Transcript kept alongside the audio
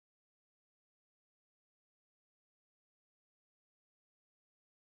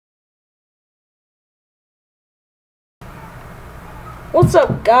What's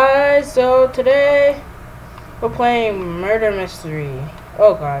up, guys? So today we're playing Murder Mystery.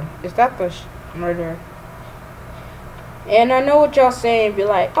 Oh god, is that the murder? And I know what y'all saying, be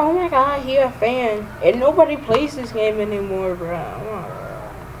like, oh my god, he a fan. And nobody plays this game anymore, bro.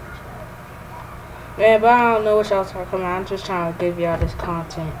 Man, but I don't know what y'all talking about. I'm just trying to give y'all this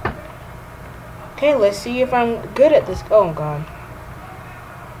content. Okay, let's see if I'm good at this. Oh god.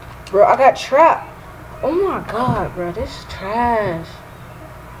 Bro, I got trapped. Oh my god, bro, this is trash.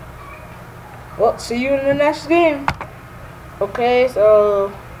 Well, see you in the next game. Okay,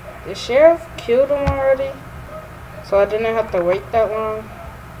 so the sheriff killed him already, so I didn't have to wait that long.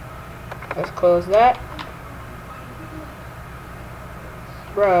 Let's close that.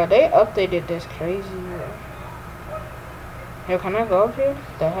 Bruh, they updated this crazy. Yo, can I go up here?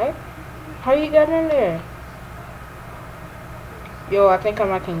 The heck? How you got in there? Yo, I think I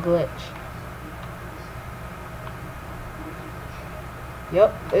might can glitch.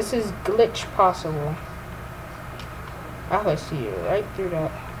 Yep, this is glitch possible. I can see it right through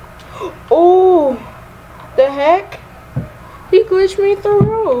that. Oh, the heck? He glitched me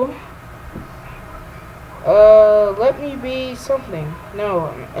through. Let me be something. No,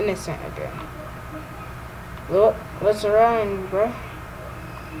 I'm innocent again. Look, let's run, bruh.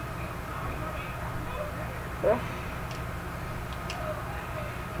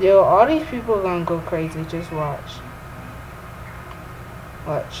 Yo, all these people are gonna go crazy. Just watch.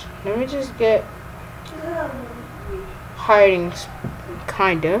 Watch. Let me just get hiding,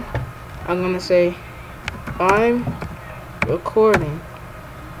 kinda. I'm gonna say, I'm recording.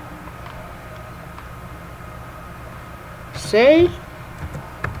 Say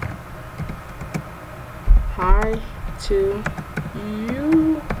hi to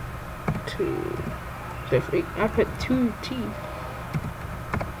you too. I put 2 T.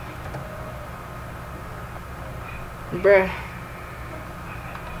 Bruh.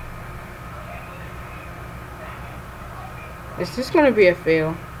 Is this gonna be a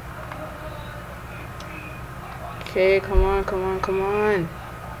fail? Okay, come on, come on, come on.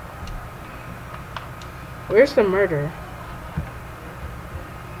 Where's the murder?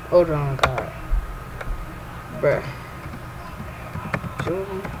 Hold on, God. Bruh.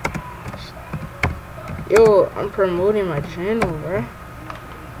 Yo, I'm promoting my channel, bruh.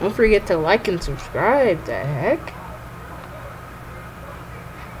 Don't forget to like and subscribe. The heck?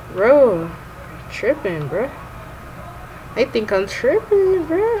 Bro, tripping, bruh. They think I'm tripping,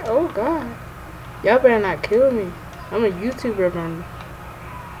 bruh. Oh, God. Y'all better not kill me. I'm a YouTuber, man.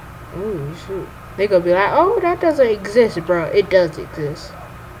 Oh, shoot. They gonna be like, oh, that doesn't exist, bro. It does exist.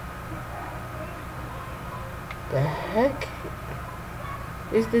 The heck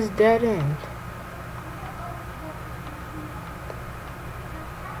is this dead end?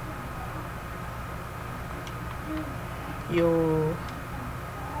 Yo.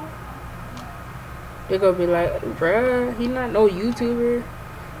 They gonna be like, bruh, he not no YouTuber.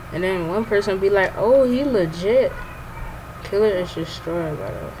 And then one person be like, oh, he legit. Killer is destroyed,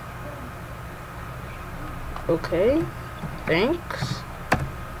 by the way. Okay. Thanks.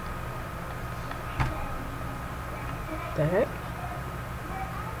 The heck?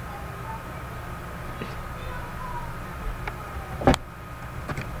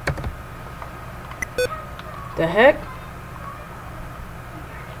 The heck?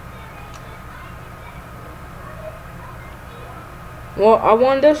 Well, I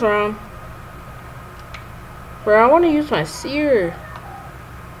won this round. Bro, I want to use my seer.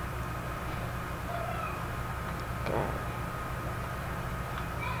 God.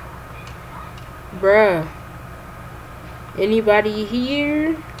 Bruh. Anybody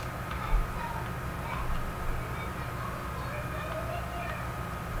here?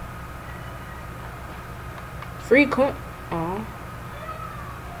 Free coin. Oh.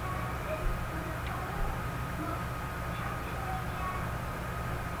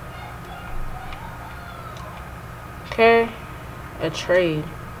 Okay. A trade.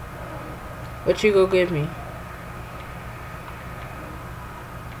 What you go give me?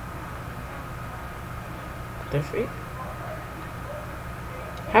 The free?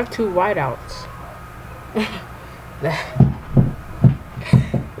 Have 2 whiteouts.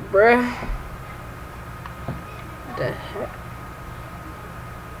 Bruh. The heck?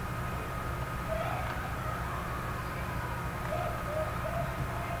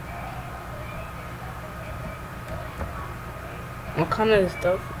 What kind of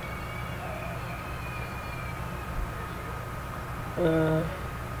stuff?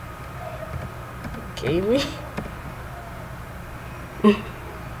 Gaming?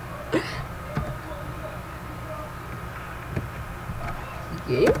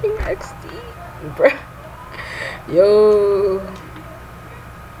 Gaming XD? Bruh. Yo.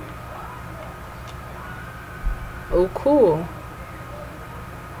 cool.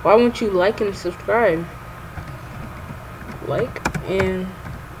 Why won't you like and subscribe? Like and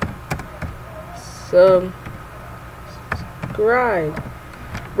subscribe.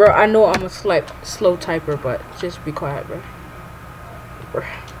 Bro, I know I'm a slow typer, but just be quiet, bro.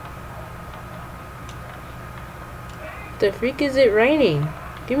 The freak is it raining?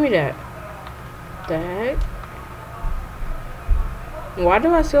 Give me that. The heck? Why do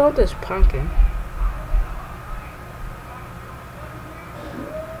I still have this pumpkin?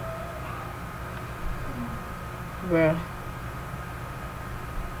 Bruh.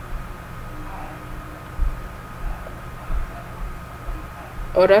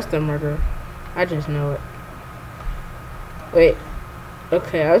 Oh, that's the murderer. I just know it. Wait.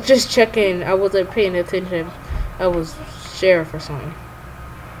 Okay, I was just checking. I wasn't paying attention. I was sheriff or something.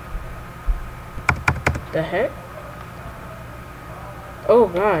 The heck? Oh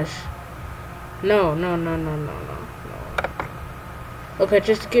gosh. No. Okay,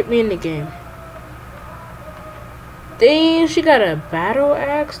 just get me in the game. Dang, she got a battle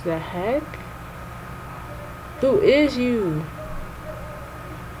axe? The heck? Who is you?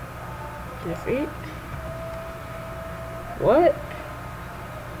 Defeat? What?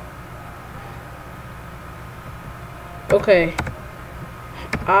 Okay.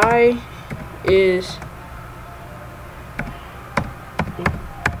 I is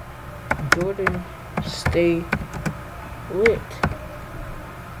Jordan stay lit.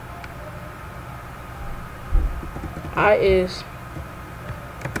 I is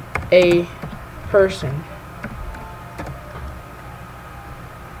a person.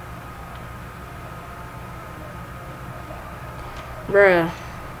 Bruh.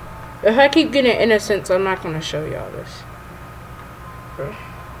 If I keep getting innocence, I'm not gonna show y'all this. Bruh.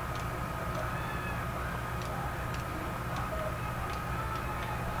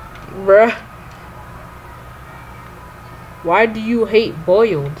 Bruh. Why do you hate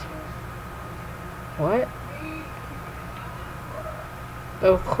boiled? What?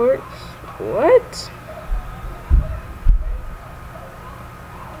 Of course. What?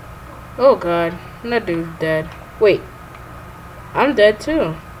 Oh god. That dude's dead. Wait. I'm dead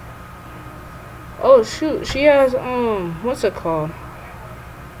too. Oh shoot. She has, what's it called?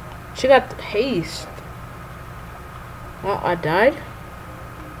 She got haste. Well, I died.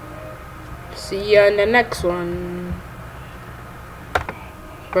 See ya in the next one.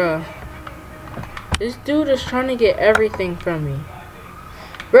 Bruh. This dude is trying to get everything from me.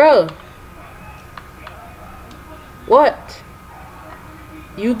 Bro. What?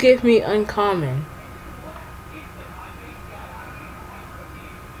 You give me uncommon.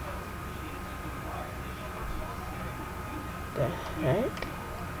 The heck?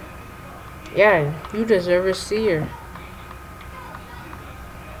 Yeah, you deserve a seer.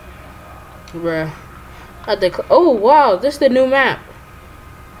 Bruh. Oh wow, this is the new map.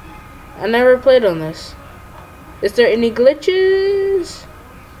 I never played on this. Is there any glitches?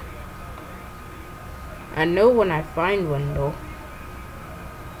 I know when I find one though.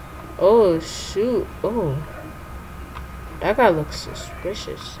 Oh shoot. Oh. That guy looks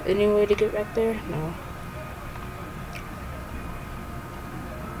suspicious. Any way to get back there? No.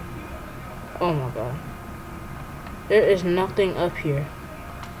 Oh my god. There is nothing up here.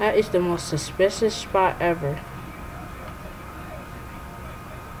 That is the most suspicious spot ever.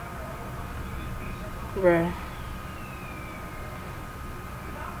 Bruh.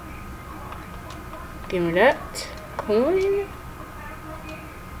 Give me that coin.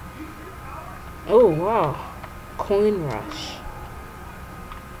 Oh wow. Coin rush.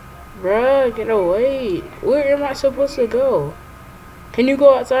 Bruh, get away. Where am I supposed to go? Can you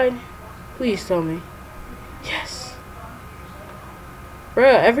go outside? Please tell me. Yes.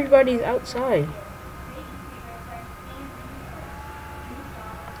 Bruh, everybody's outside.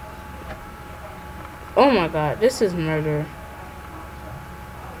 Oh my god, this is murder.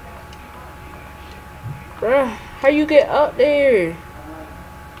 Bruh, how you get up there?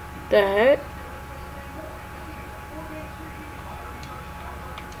 The heck?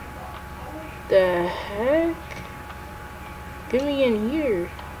 The heck? Get me in here.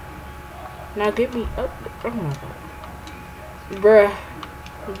 Now get me up there. Oh my god. Bruh.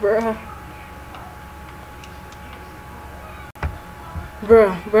 Bruh.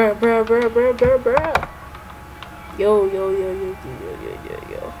 Bruh. Yo.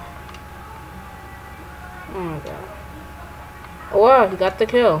 Oh my god. Oh wow, he got the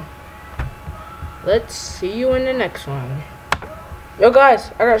kill. Let's see you in the next one. Yo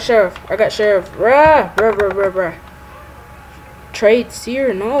guys, I got sheriff. Bruh. Trade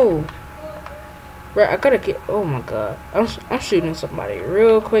seer, no. Bruh, I gotta get, oh my god. I'm shooting somebody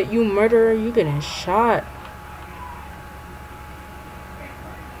real quick. You murderer, you getting shot.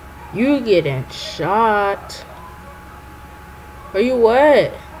 You getting shot. Are you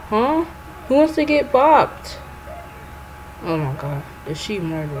what? Huh? Who wants to get bopped? Oh my god. Is she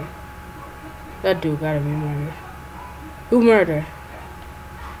murdered? That dude gotta be murdered. Who murdered?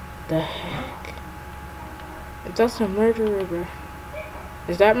 The heck? If that's a murderer, bro.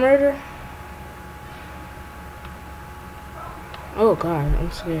 Is that murder? Oh god,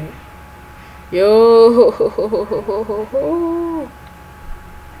 I'm scared. Yo.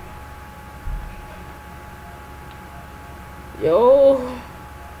 Yo.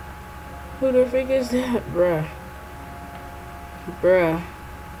 Who the freak is that, bruh? Bruh.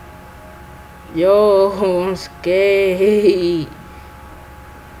 Yo, I'm scared.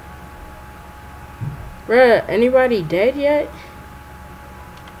 Bruh, anybody dead yet?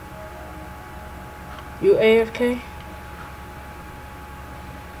 You AFK?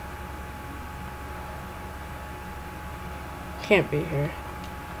 Can't be here.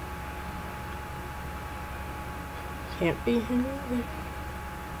 Can't be him either.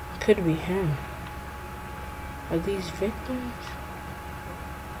 Could be him. Are these victims?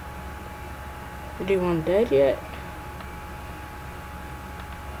 Is anyone dead yet?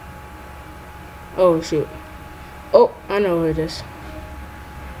 Oh shoot. Oh, I know who it is.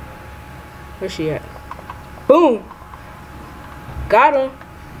 Where's she at? Boom! Got him.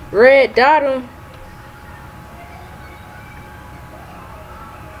 Red dot him.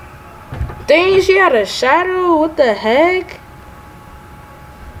 Dang, she had a shadow? What the heck?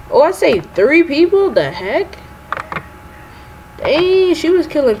 Oh, I say 3 people? The heck? Dang, she was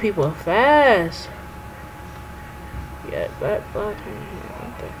killing people fast. Yeah, that black.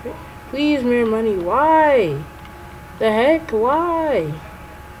 What the frick? Please, mere money. Why? The heck? Why?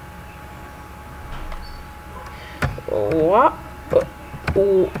 What?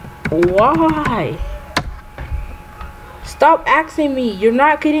 Why? Stop asking me. You're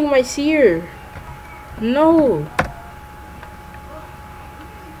not getting my seer. No.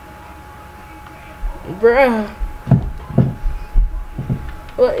 Bruh.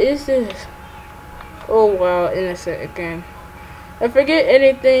 What is this? Oh wow, innocent again. I forget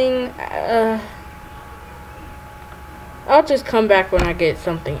anything. I'll just come back when I get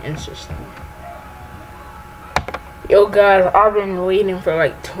something interesting. Yo guys, I've been waiting for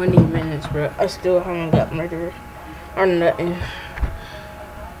like 20 minutes, bro. I still haven't got murdered. Or nothing.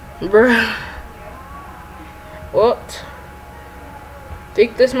 Bruh. What?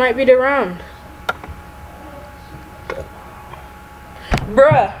 Think this might be the round.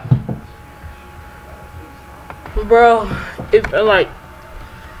 Bruh. Bro, it's been like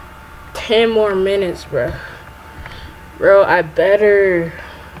 10 more minutes, bro. Bro, I better.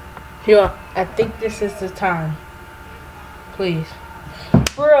 Yo, I think this is the time. Please.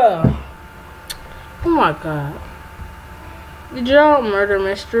 Bruh. Oh my god. Good job, murder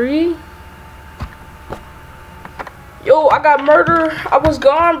mystery. Yo, I got murder. I was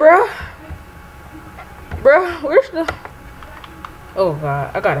gone, bruh. Bruh, where's the... Oh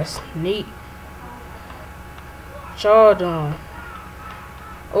god, I got a sneak. Y'all done.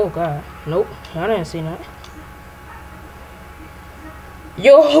 Oh god, nope, I didn't see that.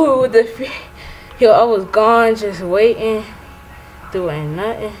 Yo, yo, I was gone, just waiting, doing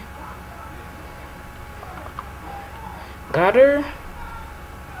nothing. Got her.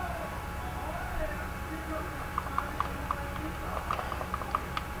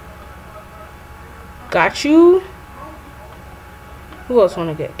 Got you. Who else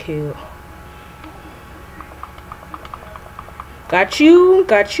wanna get killed? Got you.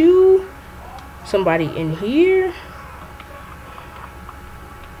 Got you. Somebody in here.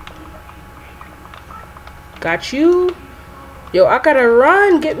 Got you. Yo, I gotta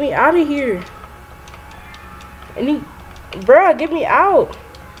run. Get me out of here. Bruh, get me out.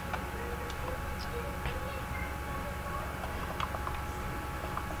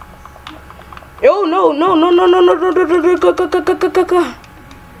 Yo, no. Go.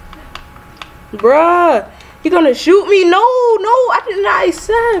 Bruh, you gonna shoot me? No, I did not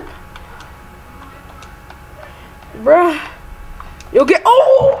accept. Bruh. Yo, get.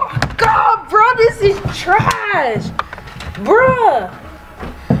 Oh, God, bro, this is trash. Bruh.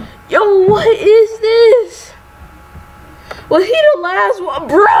 Yo, what is this? Was he the last one?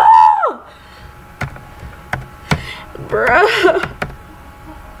 Bruh.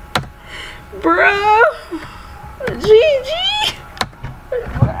 GG.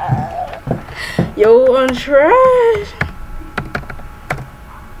 Yo, I'm trash.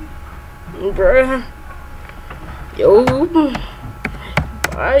 Bruh. Yo.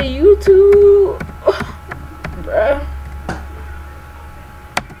 Bye, YouTube. Bruh.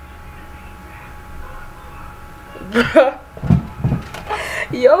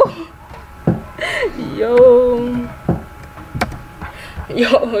 Yo. Yo.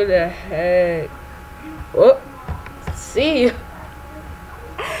 Yo, the heck. Whoop. See.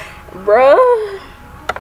 Bruh.